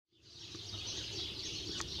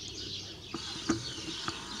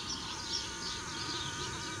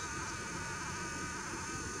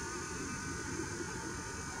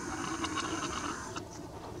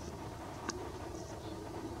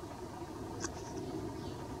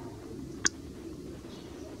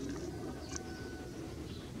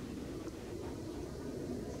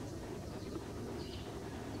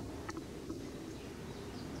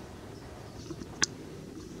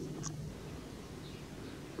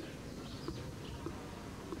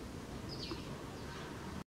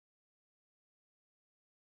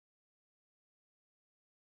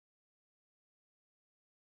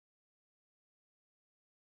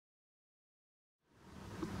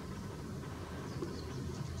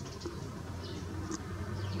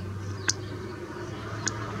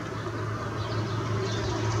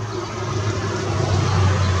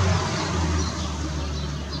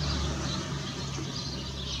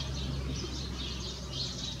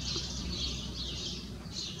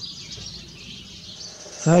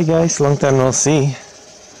So hi guys, long time no see.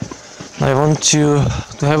 I want you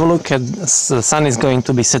to have a look at the sun is going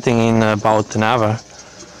to be setting in about an hour,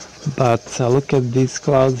 but look at these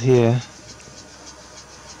clouds here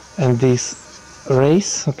and these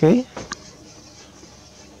rays, okay?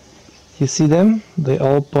 You see them? They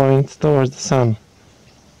all point towards the sun.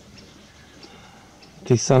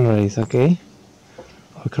 These sun rays, okay?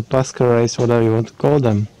 Or crepuscular rays, whatever you want to call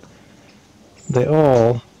them. They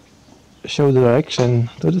all show the direction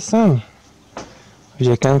to the sun, which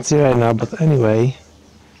I can't see right now, but anyway.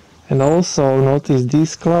 And also notice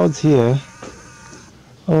these clouds here.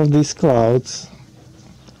 All of these clouds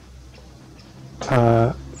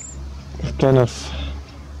are kind of,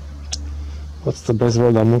 what's the best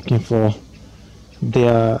word I'm looking for? They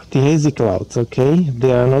are the hazy clouds, okay?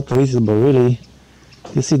 They are not visible really.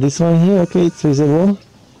 You see this one here, okay, it's visible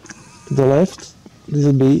to the left. This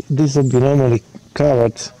will be normally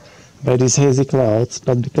covered by these hazy clouds,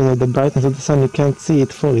 but because of the brightness of the sun you can't see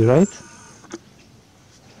it fully, right?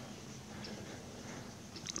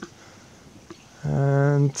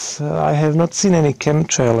 And I have not seen any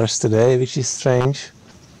chemtrailers today, which is strange.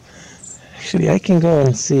 Actually, I can go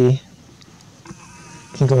and see.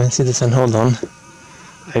 The sun. Hold on.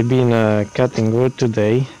 I've been cutting wood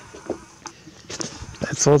today.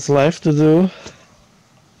 That's what's left to do.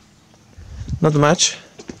 Not much.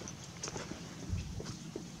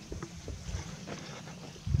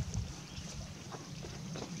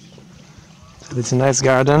 It's a nice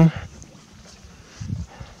garden.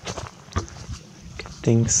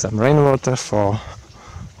 Getting some rainwater for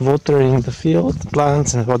watering the field,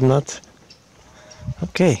 plants and whatnot.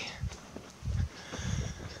 Okay.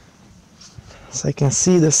 So I can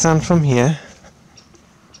see the sun from here.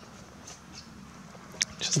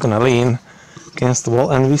 Just gonna lean against the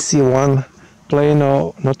wall and we see one plane,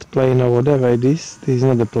 or not plane, or whatever it is. This is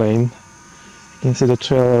not the plane. You can see the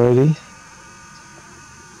trail already.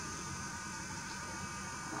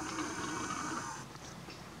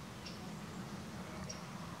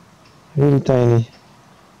 Really tiny.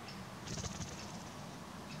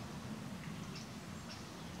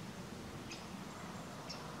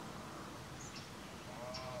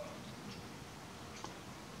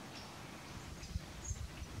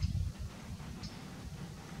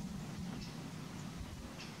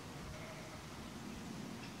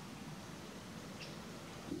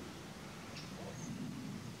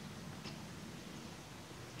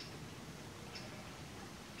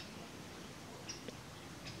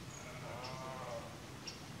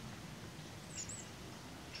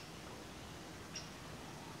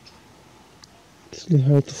 It's really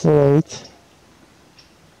hard to follow it.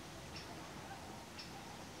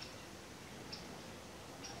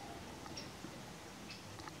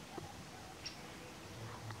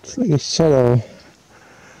 It's like a shadow.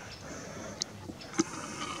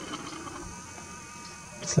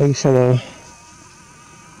 It's like a shadow.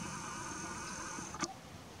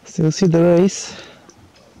 Still see the rays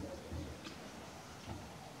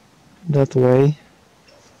that way.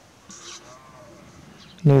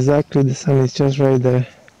 And exactly, the sun is just right there.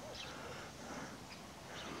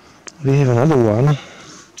 We have another one.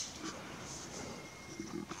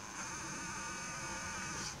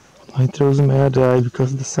 My throws my other eye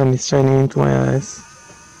because the sun is shining into my eyes,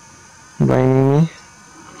 blinding me.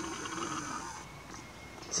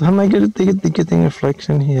 So how am I going to getting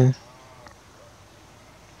reflection here?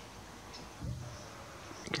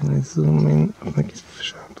 Can I zoom in? Make it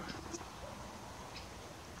sharper.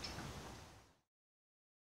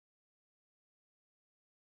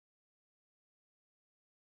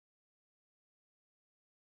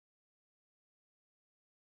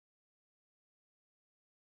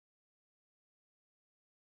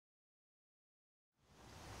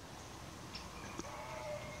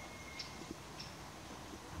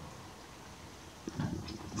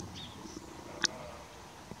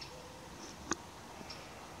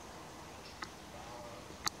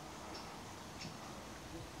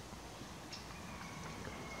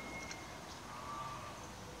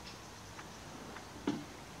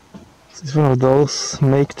 It's one of those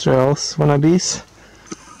make trails wannabes.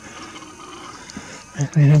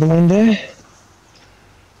 And another one there.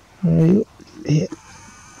 Yeah.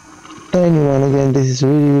 Tiny one again. This is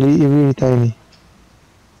really tiny.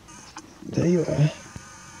 There you are.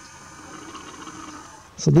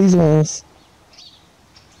 So these ones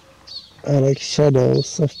are like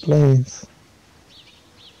shadows of planes.